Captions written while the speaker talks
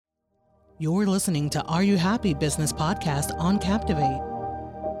You're listening to Are You Happy Business Podcast on Captivate.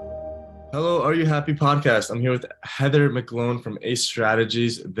 Hello, Are You Happy Podcast. I'm here with Heather McGlone from Ace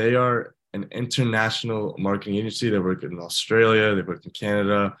Strategies. They are an international marketing agency. They work in Australia, they work in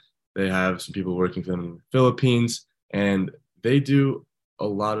Canada, they have some people working for them in the Philippines, and they do a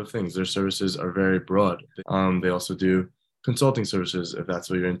lot of things. Their services are very broad. They also do consulting services, if that's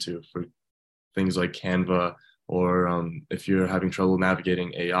what you're into, for things like Canva, or if you're having trouble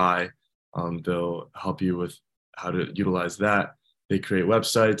navigating AI, they'll help you with how to utilize that. They create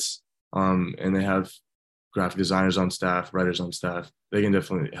websites, and they have graphic designers on staff, writers on staff. They can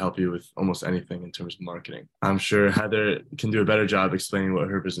definitely help you with almost anything in terms of marketing. I'm sure Heather can do a better job explaining what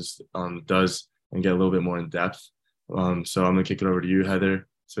her business does and get a little bit more in depth. So I'm going to kick it over to you, Heather.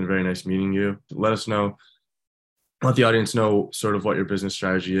 It's been very nice meeting you. Let the audience know sort of what your business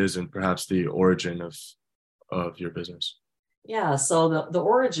strategy is and perhaps the origin of your business. Yeah, so the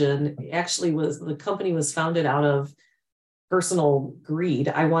origin actually was, the company was founded out of personal greed.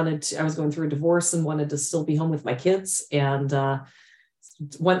 I was going through a divorce and wanted to still be home with my kids, and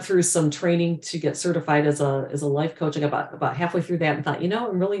went through some training to get certified as a life coach. I got about halfway through that and thought,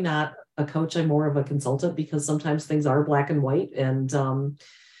 I'm really not a coach. I'm more of a consultant, because sometimes things are black and white. And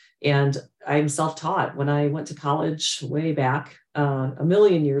I'm self-taught. When I went to college way back a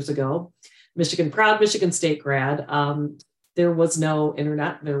million years ago, proud Michigan State grad, there was no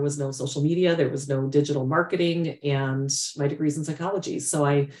internet, there was no social media, there was no digital marketing, and my degree's in psychology. So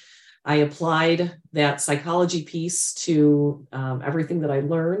I applied that psychology piece to everything that I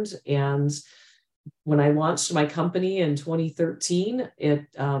learned. And when I launched my company in 2013, it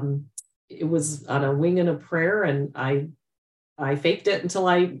was on a wing and a prayer, and I faked it until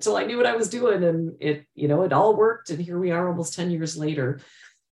I knew what I was doing, and it all worked. And here we are almost 10 years later.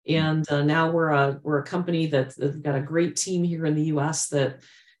 And now we're a company that's got a great team here in the U.S. that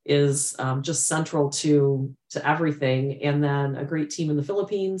is just central to everything, and then a great team in the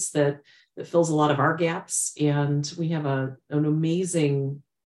Philippines that fills a lot of our gaps. And we have an amazing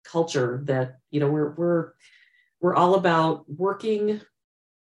culture that we're all about working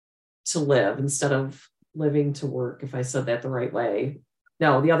to live instead of living to work. If I said that the right way.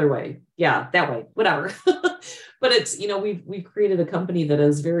 No, the other way. Yeah, that way. Whatever. But it's, we've created a company that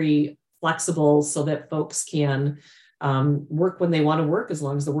is very flexible so that folks can work when they want to work, as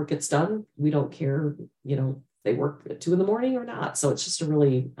long as the work gets done. We don't care, they work at 2 a.m. or not. So it's just a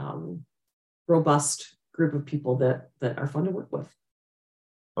really robust group of people that are fun to work with.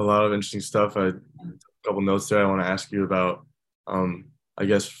 A lot of interesting stuff. I took a couple notes there I want to ask you about. I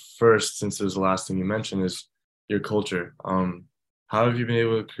guess first, since it was the last thing you mentioned, is your culture. How have you been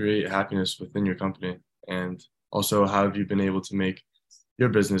able to create happiness within your company? And also, how have you been able to make your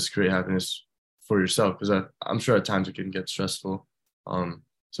business create happiness for yourself? Because I'm sure at times it can get stressful.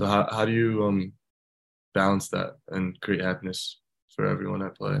 So how do you balance that and create happiness for everyone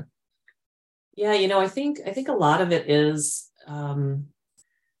at play? Yeah, I think a lot of it is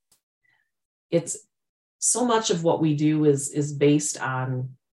it's so much of what we do is based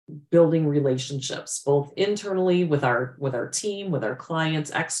on building relationships, both internally with our team, with our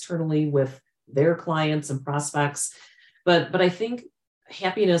clients, externally with their clients and prospects. But I think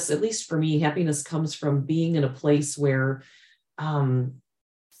happiness, at least for me, happiness comes from being in a place where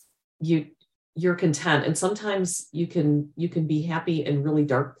you're content. And sometimes you can be happy in really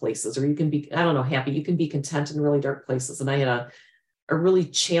dark places, or you can be, happy. You can be content in really dark places. And I had a really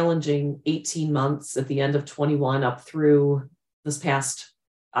challenging 18 months at the end of 21 up through this past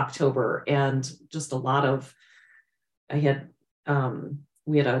October. And just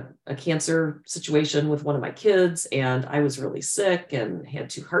we had a cancer situation with one of my kids, and I was really sick and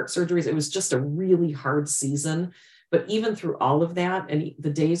had 2 heart surgeries. It was just a really hard season. But even through all of that, and the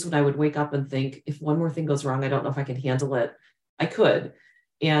days when I would wake up and think, if one more thing goes wrong, I don't know if I can handle it, I could.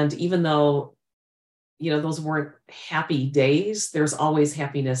 And even though, those weren't happy days, there's always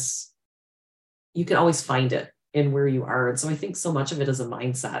happiness. You can always find it in where you are. And so I think so much of it is a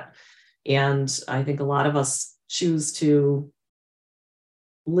mindset. And I think a lot of us choose to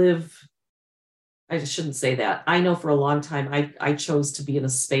live. I shouldn't say that. I know for a long time, I chose to be in a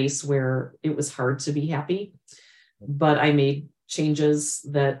space where it was hard to be happy, but I made changes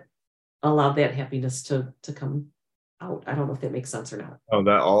that allowed that happiness to come out. I don't know if that makes sense or not. Oh,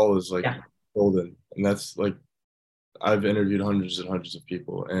 that all is golden. And that's I've interviewed hundreds and hundreds of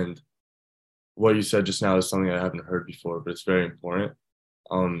people, and what you said just now is something I haven't heard before, but it's very important,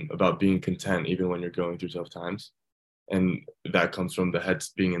 about being content even when you're going through tough times. And that comes from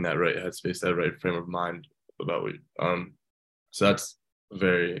being in that right headspace, that right frame of mind about what so that's a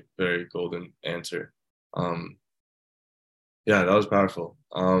very, very golden answer. Yeah, that was powerful.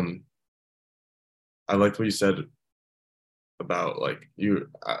 I liked what you said about like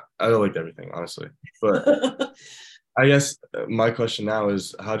I liked everything, honestly. But I guess my question now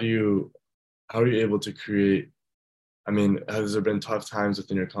is how are you able to create, I mean, has there been tough times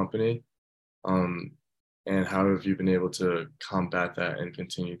within your company? Um, and how have you been able to combat that and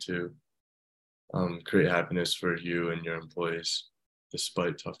continue to create happiness for you and your employees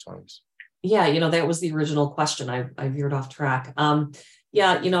despite tough times? Yeah, that was the original question. I veered off track.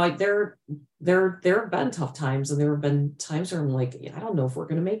 Yeah, there have been tough times, and there have been times where I'm like, I don't know if we're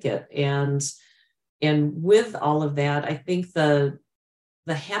going to make it. And with all of that, I think the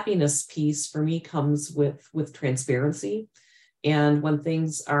happiness piece for me comes with transparency, and when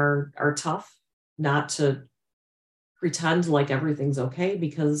things are tough, not to pretend like everything's okay,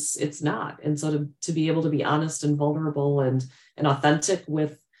 because it's not. And so to be able to be honest and vulnerable and authentic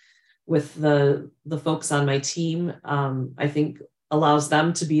with the folks on my team, I think allows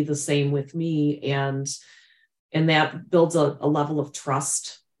them to be the same with me, and that builds a level of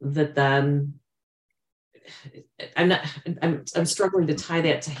trust that then I'm struggling to tie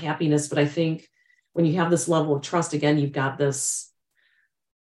that to happiness. But I think when you have this level of trust, again, you've got this.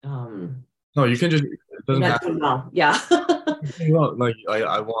 No, you can just, it doesn't have to. Well, yeah. Well, like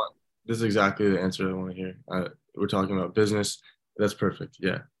I want, this is exactly the answer I want to hear. We're talking about business. That's perfect.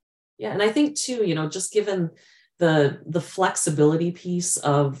 Yeah. Yeah, and I think too, just given the flexibility piece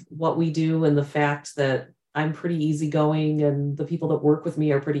of what we do, and the fact that I'm pretty easygoing and the people that work with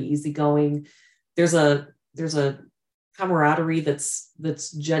me are pretty easygoing, there's a camaraderie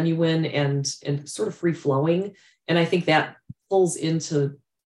that's genuine and sort of free flowing, and I think that pulls into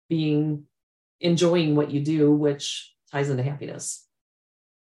enjoying what you do, which ties into happiness.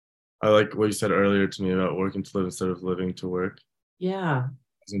 I like what you said earlier to me about working to live instead of living to work. Yeah.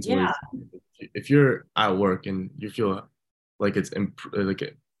 Since Yeah. if you're at work and you feel like it's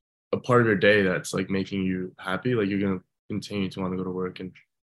like a part of your day that's like making you happy, like you're gonna continue to want to go to work. And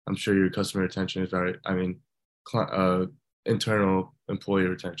I'm sure your customer retention is very, I mean, internal employee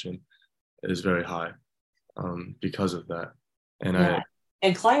retention is very high because of that. And Yeah.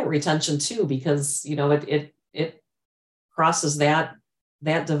 And client retention too, because it crosses that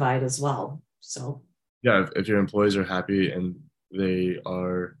divide as well. So yeah, if your employees are happy and they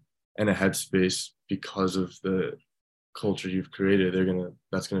are in a headspace because of the culture you've created,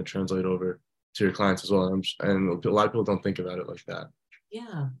 that's gonna translate over to your clients as well. And a lot of people don't think about it like that.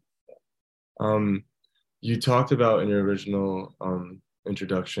 yeah. You talked about in your original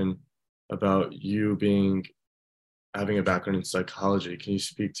introduction about you having a background in psychology. Can you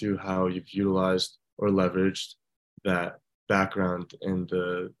speak to how you've utilized or leveraged that background in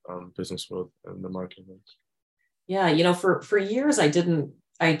the business world and the marketing world? Yeah, for years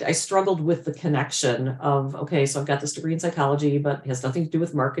I struggled with the connection of, okay, so I've got this degree in psychology, but it has nothing to do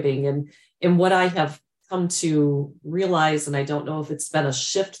with marketing. And what I have come to realize, and I don't know if it's been a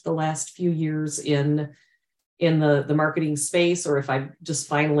shift the last few years in the marketing space, or if I've just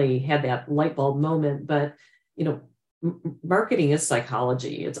finally had that light bulb moment, but marketing is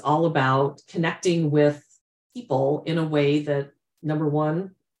psychology. It's all about connecting with people in a way that, number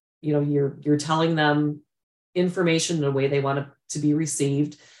one, you're telling them information in a way they want to be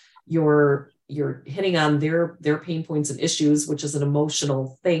received. You're hitting on their pain points and issues, which is an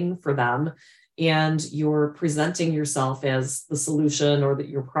emotional thing for them, and you're presenting yourself as the solution, or that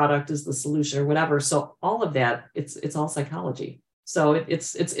your product is the solution, or whatever. So all of that, it's all psychology. So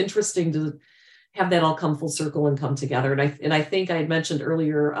it's interesting to have that all come full circle and come together. And I think I had mentioned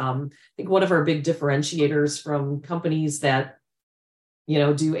earlier, I think one of our big differentiators from companies that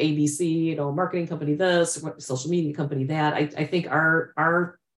do ABC, marketing company this, social media company that, I think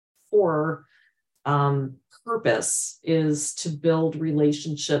our core purpose is to build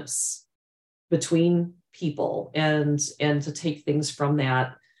relationships between people, and to take things from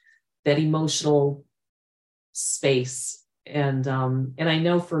that emotional space. And I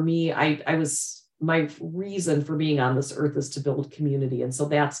know for me, my reason for being on this earth is to build community. And so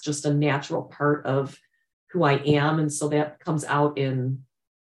that's just a natural part of who I am. And so that comes out in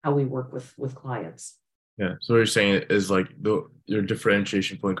how we work with clients. Yeah. So what you're saying is like your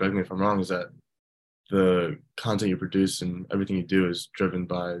differentiation point, correct me if I'm wrong, is that the content you produce and everything you do is driven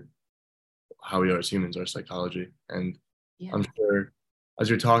by how we are as humans, our psychology. And Yeah. I'm sure as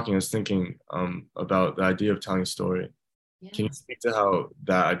you're talking, I was thinking about the idea of telling a story. Yeah. Can you speak to how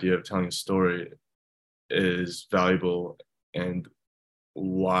that idea of telling a story is valuable and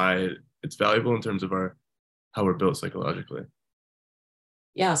why it's valuable in terms of how we're built psychologically?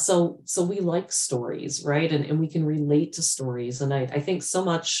 Yeah, so we like stories, right? And we can relate to stories. And I think so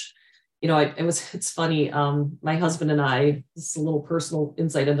much it's funny. My husband and I, this is a little personal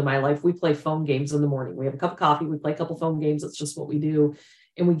insight into my life. We play phone games in the morning. We have a cup of coffee. We play a couple phone games. It's just what we do.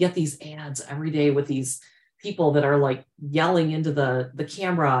 And we get these ads every day with these people that are like yelling into the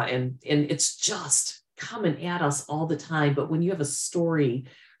camera, and it's just coming at us all the time. But when you have a story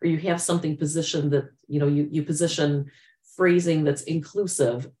or you have something positioned that, you position phrasing that's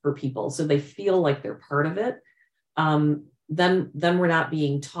inclusive for people so they feel like they're part of it, then we're not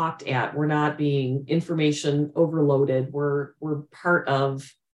being talked at. We're not being information overloaded. We're part of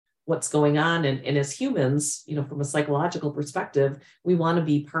what's going on. And as humans, from a psychological perspective, we want to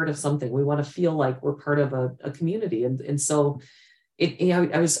be part of something. We want to feel like we're part of a community. And so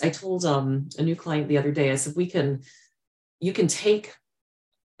I told a new client the other day, I said, you can take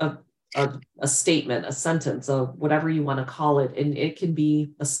a statement, a sentence, of whatever you want to call it, and it can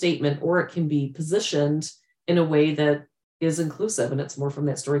be a statement or it can be positioned in a way that is inclusive, and it's more from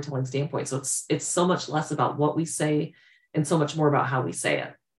that storytelling standpoint. So it's so much less about what we say and so much more about how we say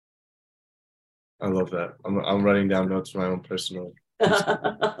it. I love that. I'm writing down notes for my own personal.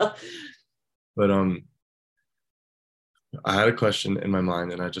 But I had a question in my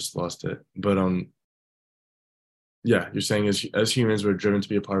mind and I just lost it. But yeah, you're saying as humans, we're driven to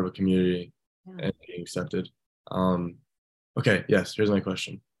be a part of a community and being accepted. Okay, yes, here's my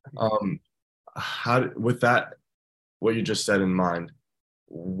question. With that, what you just said in mind,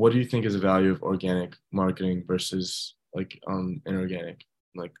 what do you think is the value of organic marketing versus like inorganic,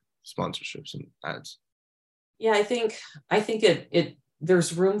 like sponsorships and ads? Yeah, I think it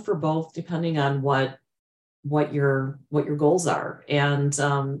there's room for both depending on what your goals are. And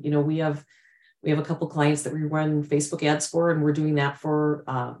we have a couple clients that we run Facebook ads for, and we're doing that for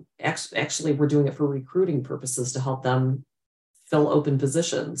actually we're doing it for recruiting purposes to help them fill open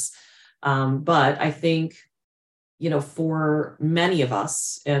positions. But I think, for many of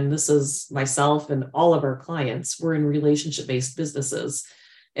us, and this is myself and all of our clients, we're in relationship-based businesses.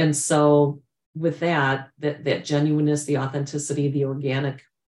 And so with that genuineness, the authenticity, the organic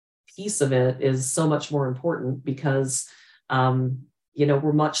piece of it is so much more important because,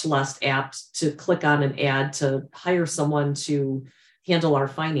 we're much less apt to click on an ad to hire someone to handle our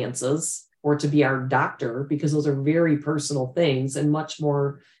finances or to be our doctor, because those are very personal things, and much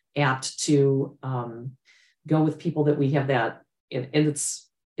more apt to go with people that we have that, and it's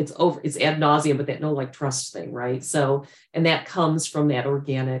ad nauseum, but that no like trust thing, right? So, and that comes from the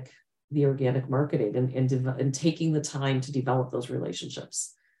organic marketing and taking the time to develop those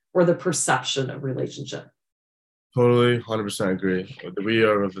relationships, or the perception of relationship. Totally, 100% agree. We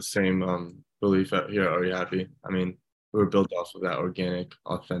are of the same belief here at Are You Happy? I mean, we were built off of that organic,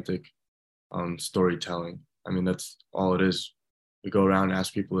 authentic storytelling. I mean, that's all it is. We go around and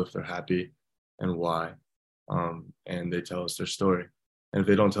ask people if they're happy and why, and they tell us their story. And if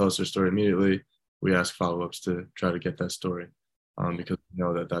they don't tell us their story immediately, we ask follow-ups to try to get that story, because we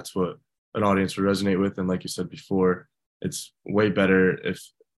know that that's what an audience would resonate with. And like you said before, it's way better if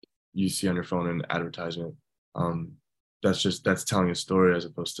you see on your phone an advertisement. That's telling a story as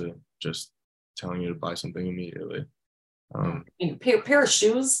opposed to just telling you to buy something immediately. Pair of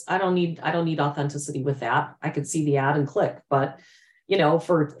shoes, I don't need authenticity with that. I could see the ad and click. But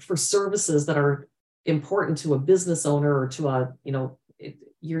for services that are important to a business owner or to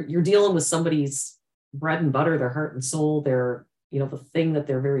you're dealing with somebody's bread and butter, their heart and soul, their the thing that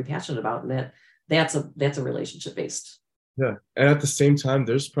they're very passionate about, and that's a relationship based. Yeah, and at the same time,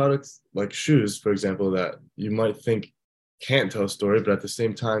 there's products like shoes, for example, that you might think can't tell a story, but at the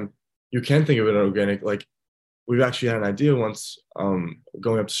same time, you can think of it organic. Like, we've actually had an idea once,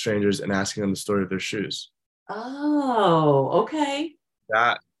 going up to strangers and asking them the story of their shoes. Oh, okay.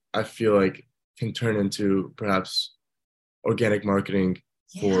 That, I feel like, can turn into perhaps organic marketing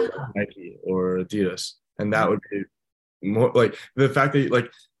for Nike or Adidas, and that would be more like the fact that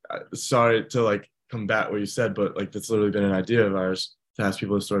sorry to like combat what you said, but like that's literally been an idea of ours to ask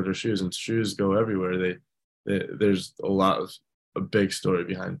people to store their shoes, and shoes go everywhere. There's a big story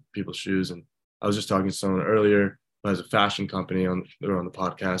behind people's shoes. And I was just talking to someone earlier who has a fashion company they were on the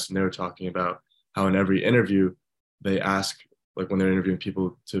podcast, and they were talking about how in every interview they ask, like when they're interviewing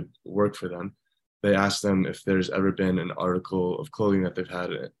people to work for them, they ask them if there's ever been an article of clothing that they've had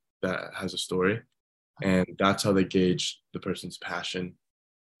that has a story, and that's how they gauge the person's passion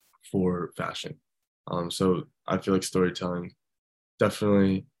for fashion. So I feel like storytelling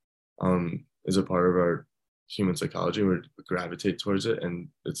definitely is a part of our human psychology. We gravitate towards it, and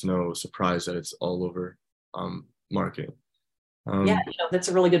it's no surprise that it's all over marketing. That's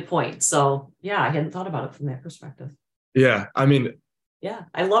a really good point. So yeah, I hadn't thought about it from that perspective. Yeah, I mean, yeah,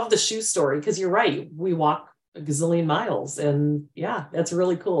 I love the shoe story because you're right. We walk a gazillion miles, and yeah, that's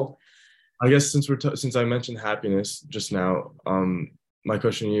really cool. I guess since I mentioned happiness just now, my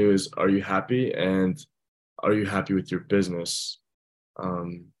question to you is, are you happy, and are you happy with your business?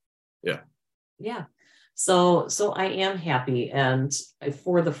 Um, yeah. Yeah. So I am happy. And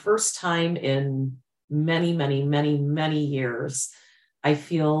for the first time in many, many, many, many years, I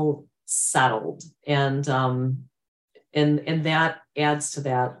feel settled. And that adds to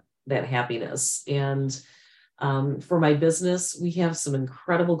that happiness. And for my business, we have some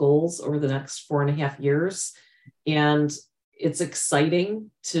incredible goals over the next 4.5 years. And it's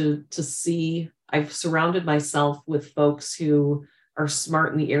exciting to see. I've surrounded myself with folks who are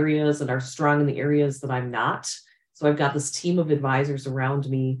smart in the areas and are strong in the areas that I'm not. So I've got this team of advisors around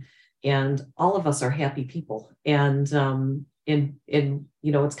me, and all of us are happy people. And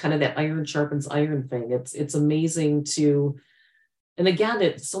it's kind of that iron sharpens iron thing. It's amazing to, and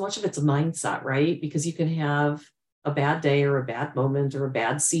again, so much of it's a mindset, right? Because you can have a bad day or a bad moment or a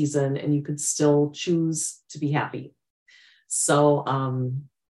bad season, and you could still choose to be happy. So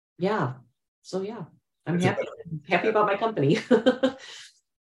yeah. So yeah, I'm happy about my company.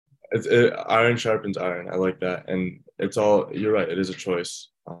 Iron sharpens iron. I like that. And you're right. It is a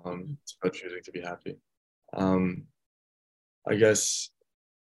choice. It's about choosing to be happy. I guess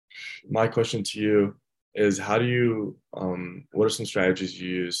my question to you is, what are some strategies you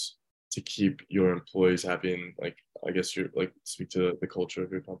use to keep your employees happy, and I guess you're speak to the culture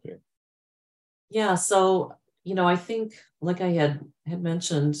of your company? Yeah. So, I think, like I had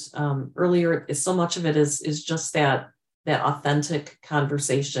mentioned earlier, so much of it is just that authentic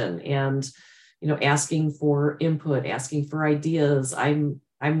conversation, and asking for input, asking for ideas. I'm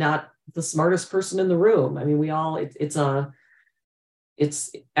not the smartest person in the room. I mean, we all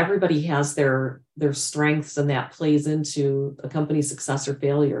it's everybody has their strengths, and that plays into a company's success or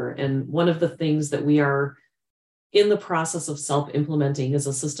failure. And one of the things that we are in the process of self-implementing is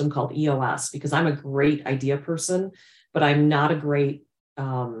a system called EOS, because I'm a great idea person, but I'm not a great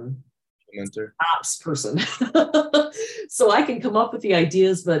Mentor. ops person. So I can come up with the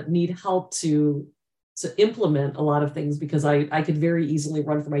ideas, but need help to implement a lot of things, because I could very easily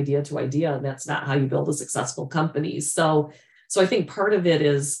run from idea to idea, and that's not how you build a successful company. So I think part of it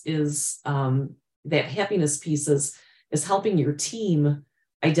is that happiness piece is helping your team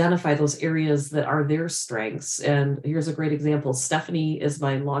identify those areas that are their strengths. And here's a great example. Stephanie is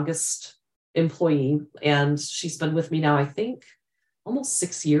my longest employee, and she's been with me now, I think, almost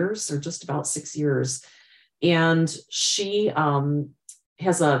 6 years, or just about 6 years. And she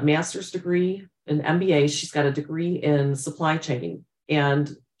has a master's degree, an MBA. She's got a degree in supply chain,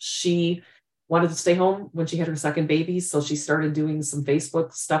 and she wanted to stay home when she had her second baby. So she started doing some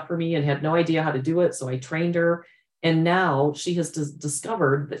Facebook stuff for me and had no idea how to do it. So I trained her. And now she has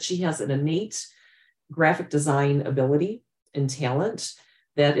discovered that she has an innate graphic design ability and talent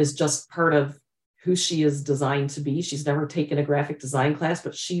that is just part of who she is designed to be. She's never taken a graphic design class,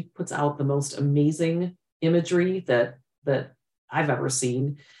 but she puts out the most amazing imagery that I've ever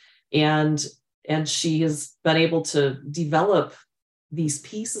seen. And she has been able to develop these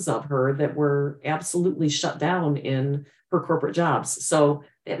pieces of her that were absolutely shut down in her corporate jobs. So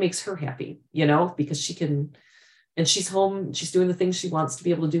that makes her happy, because she can, and she's home, she's doing the things she wants to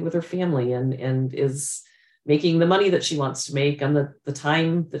be able to do with her family, and is making the money that she wants to make and the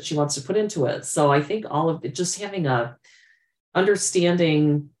time that she wants to put into it. So I think all of it, just having a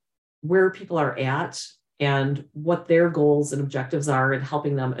understanding where people are at and what their goals and objectives are, and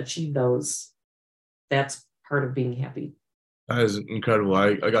helping them achieve those, that's part of being happy. That is incredible.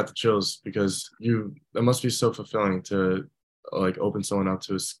 I got the chills, because that must be so fulfilling to open someone up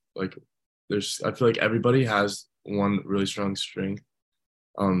to I feel like everybody has one really strong strength,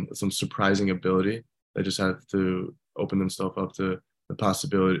 some surprising ability. They just have to open themselves up to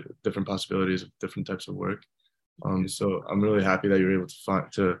different possibilities of different types of work. So I'm really happy that you're able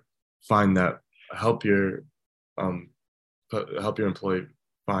to find that, help your employee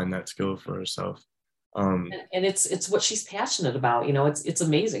find that skill for herself. And it's what she's passionate about. It's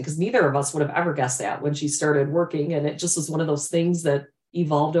amazing, because neither of us would have ever guessed that when she started working, and it just was one of those things that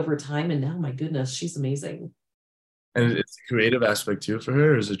evolved over time. And now, my goodness, she's amazing. And it's a creative aspect too for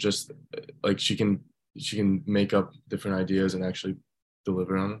her, or is it just she can make up different ideas and actually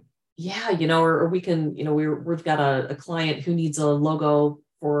deliver on them? Yeah, or we can, we've got a client who needs a logo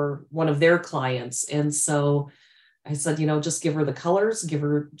for one of their clients, and so I said, just give her the colors, give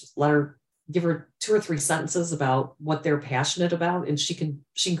her 2 or 3 sentences about what they're passionate about, and she can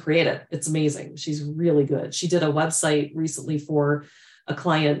create it. It's amazing. She's really good. She did a website recently for a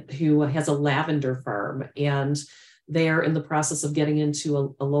client who has a lavender farm, and they're in the process of getting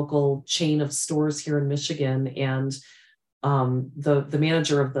into a local chain of stores here in Michigan. And the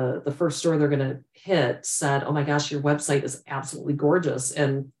manager of the first store they're going to hit said, "Oh my gosh, your website is absolutely gorgeous,"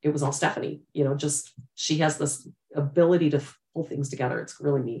 and it was all Stephanie. Just she has this ability to pull things together. It's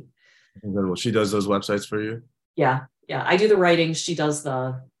really neat. Incredible. She does those websites for you? Yeah, I do the writing. She does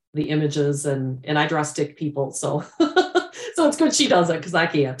the images, and I draw stick people. So so it's good she does it because I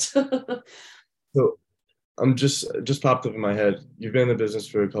can't. So I'm just popped up in my head. You've been in the business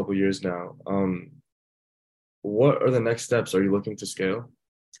for a couple of years now. What are the next steps? Are you looking to scale?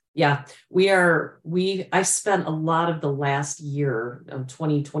 Yeah, I spent a lot of the last year of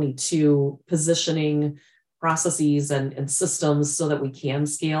 2022 positioning processes and systems so that we can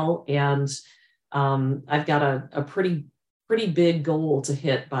scale. And I've got a pretty big goal to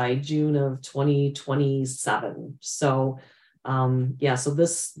hit by June of 2027. So so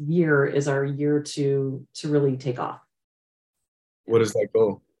this year is our year to really take off. What is that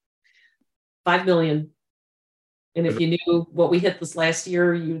goal? 5 million. And if you knew what we hit this last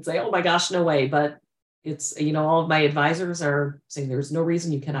year, you'd say, "Oh my gosh, no way." But it's, all of my advisors are saying there's no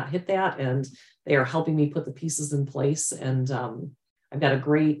reason you cannot hit that. And they are helping me put the pieces in place. And I've got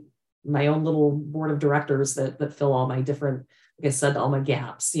my own little board of directors that fill all my different, like I said, all my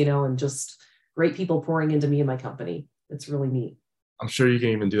gaps, and just great people pouring into me and my company. It's really neat. I'm sure you can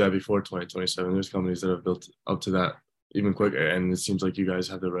even do that before 2027. There's companies that have built up to that even quicker. And it seems like you guys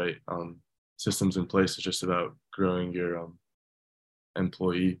have the right systems in place. It's just about growing your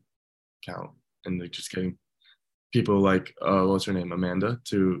employee count and like just getting people like what's her name, Amanda,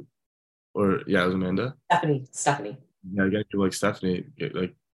 it was Amanda. Stephanie. Yeah, getting people like Stephanie,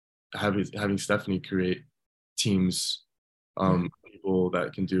 like having Stephanie create teams, people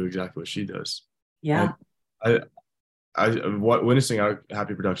that can do exactly what she does. Yeah. And witnessing our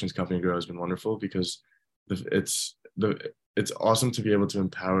Happy Productions company grow has been wonderful because it's awesome to be able to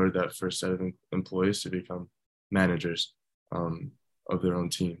empower that first set of employees to become managers of their own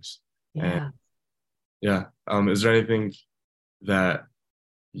teams. Yeah. And yeah, is there anything that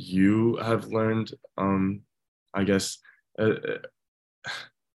you have learned, I guess, in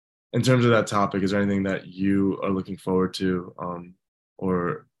terms of that topic, is there anything that you are looking forward to,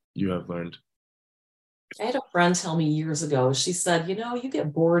 or you have learned? I had a friend tell me years ago, she said, you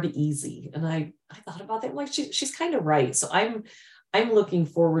get bored easy. And I thought about that. I'm like, she's kind of right. So I'm looking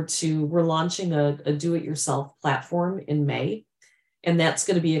forward to, we're launching a do-it-yourself platform in May. And that's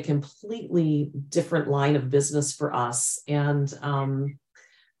going to be a completely different line of business for us. And I'm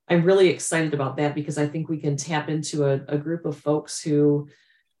really excited about that because I think we can tap into a group of folks who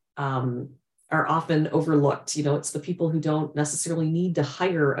are often overlooked. It's the people who don't necessarily need to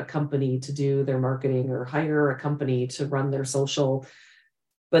hire a company to do their marketing or hire a company to run their social,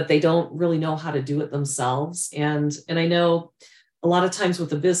 but they don't really know how to do it themselves. And I know a lot of times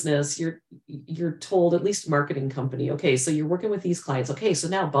with a business, you're told, at least marketing company, okay, so you're working with these clients. Okay, so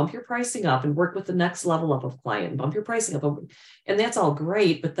now bump your pricing up and work with the next level up of client, bump your pricing up. And that's all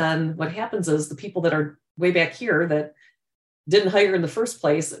great. But then what happens is the people that are way back here that didn't hire in the first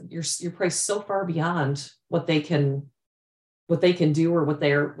place, you're priced so far beyond what they can do or what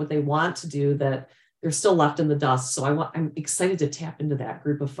they want to do that they're still left in the dust. So I'm excited to tap into that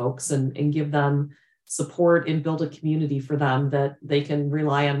group of folks and give them support and build a community for them that they can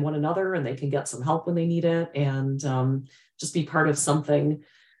rely on one another and they can get some help when they need it and just be part of something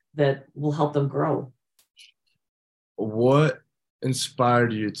that will help them grow. What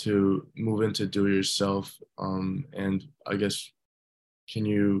inspired you to move into do-it-yourself? And I guess,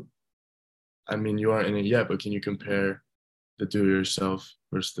 you aren't in it yet, but can you compare the do-it-yourself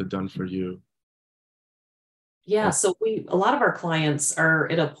versus the done for you? Yeah, so a lot of our clients are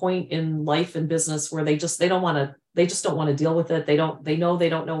at a point in life and business where they just don't want to deal with it. They know they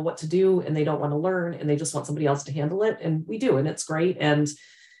don't know what to do and they don't want to learn and they just want somebody else to handle it. And we do, and it's great. And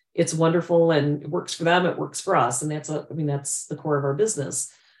it's wonderful and it works for them. It works for us. And that's the core of our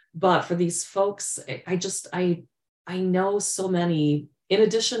business. But for these folks, I know so many, in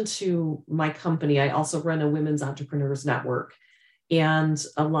addition to my company, I also run a women's entrepreneurs network. And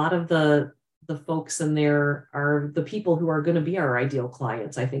a lot of the folks in there are the people who are going to be our ideal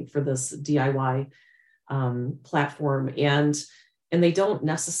clients, I think, for this DIY platform. And they don't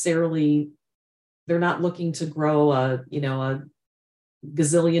necessarily, they're not looking to grow a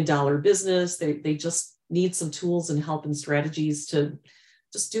gazillion-dollar business. They just need some tools and help and strategies to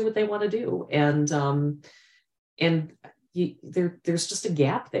just do what they want to do. And there's just a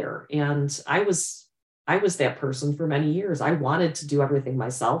gap there. And I was that person for many years. I wanted to do everything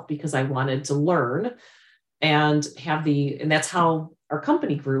myself because I wanted to learn and and that's how our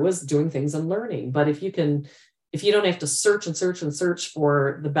company grew, was doing things and learning. But if you can if you don't have to search and search and search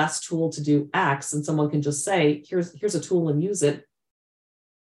for the best tool to do X, and someone can just say, here's a tool and use it,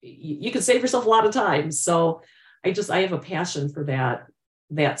 you can save yourself a lot of time. So I have a passion for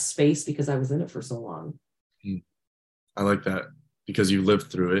that space because I was in it for so long. I like that because you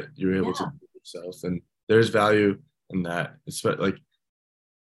lived through it. You're able to do it yourself, and there's value in that. It's like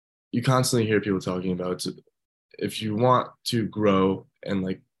you constantly hear people talking about if you want to grow and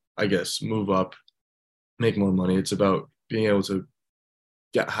like, I guess, move up, make more money, it's about being able to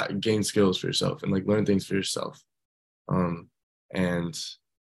gain skills for yourself and like learn things for yourself. And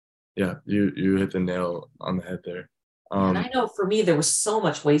yeah, you hit the nail on the head there. And I know for me, there was so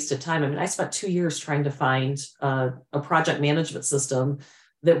much wasted time. I mean, I spent 2 years trying to find a project management system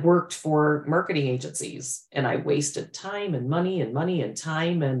that worked for marketing agencies. And I wasted time and money and money and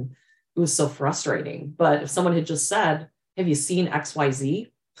time. And it was so frustrating. But if someone had just said, have you seen XYZ?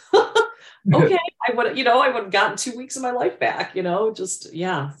 Okay, I would have gotten 2 weeks of my life back, just,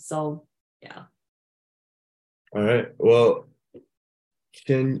 yeah. So, yeah. All right. Well,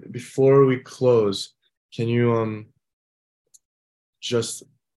 before we close, can you just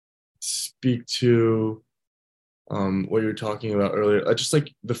speak to what you were talking about earlier, just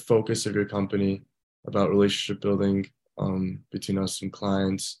like the focus of your company, about relationship building between us and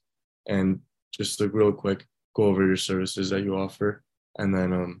clients, and just like real quick go over your services that you offer, and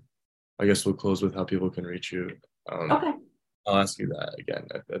then I guess we'll close with how people can reach you. Okay. I'll ask you that again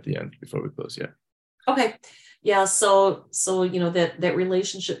at the end before we close. Yeah. Okay. Yeah. So that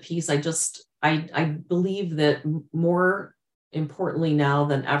relationship piece, I believe that more importantly now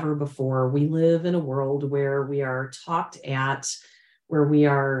than ever before, we live in a world where we are talked at, where we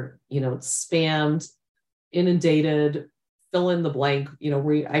are, spammed, inundated, fill in the blank.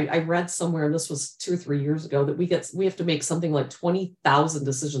 I read somewhere, and this was 2 or 3 years ago, that we have to make something like 20,000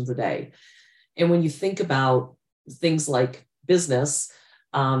 decisions a day. And when you think about things like business,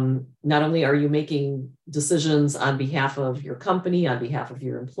 not only are you making decisions on behalf of your company, on behalf of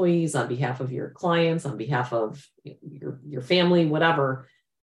your employees, on behalf of your clients, on behalf of your family, whatever,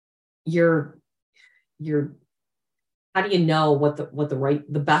 you're how do you know what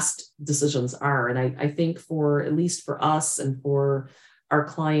the best decisions are? And I think at least for us and for our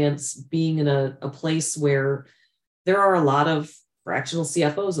clients, being in a place where there are a lot of fractional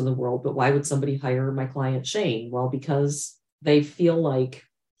CFOs in the world, but why would somebody hire my client Shane? Well, because they feel like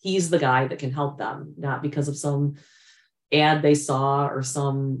he's the guy that can help them, not because of some ad they saw or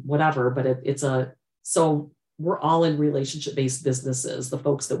some whatever, but so we're all in relationship-based businesses, the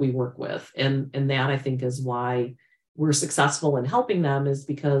folks that we work with. And that I think is why we're successful in helping them, is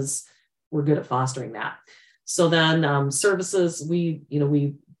because we're good at fostering that. So then services, we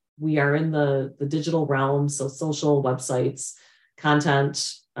are in the digital realm. So social, websites,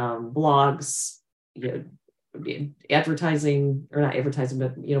 content, blogs, advertising, or not advertising,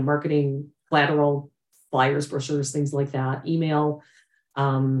 but marketing, collateral, flyers, brochures, things like that, email,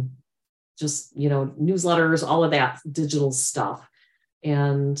 just newsletters, all of that digital stuff.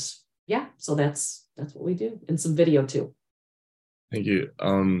 And yeah, so that's what we do, and some video too. Thank you.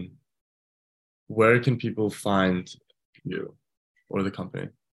 Where can people find you or the company?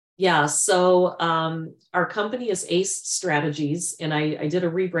 Yeah, so our company is Ace Strategies, and I did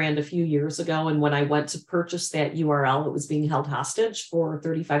a rebrand a few years ago. And when I went to purchase that URL, it was being held hostage for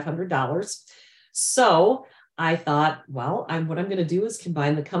 $3,500. So I thought, well, what I'm going to do is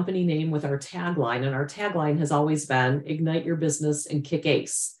combine the company name with our tagline. And our tagline has always been ignite your business and kick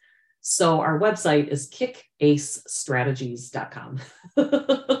ace. So our website is kickacestrategies.com.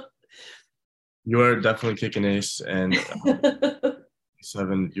 You are definitely kicking ace, and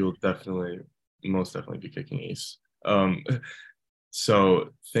 7, you'll most definitely be kicking ace. So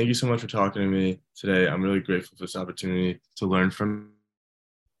thank you so much for talking to me today. I'm really grateful for this opportunity to learn from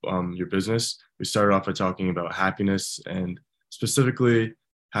your business. We started off by talking about happiness, and specifically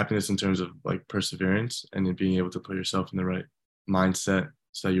happiness in terms of like perseverance and in being able to put yourself in the right mindset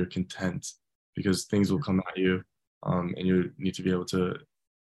so that you're content, because things will come at you, and you need to be able to,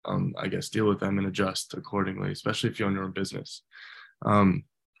 I guess, deal with them and adjust accordingly, especially if you own your own business. And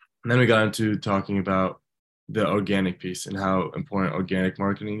then we got into talking about the organic piece and how important organic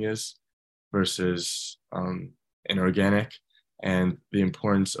marketing is versus inorganic, and the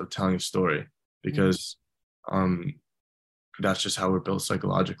importance of telling a story, because that's just how we're built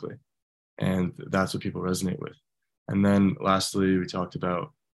psychologically, and that's what people resonate with. And then lastly, we talked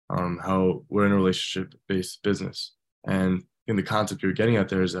about how we're in a relationship-based business, and the concept you're getting at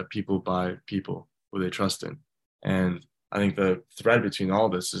there is that people buy people who they trust in. And I think the thread between all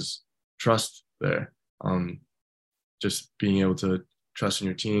this is trust there. Just being able to trust in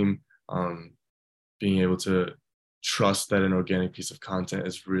your team, being able to trust that an organic piece of content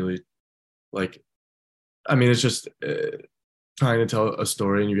is really like, I mean, it's just trying to tell a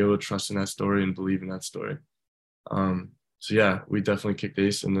story and you be able to trust in that story and believe in that story. So yeah, we definitely kicked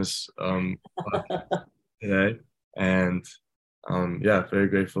ace in this today. And yeah, very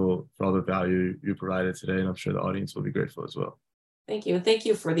grateful for all the value you provided today. And I'm sure the audience will be grateful as well. Thank you. And thank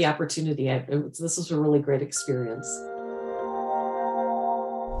you for the opportunity. This was a really great experience.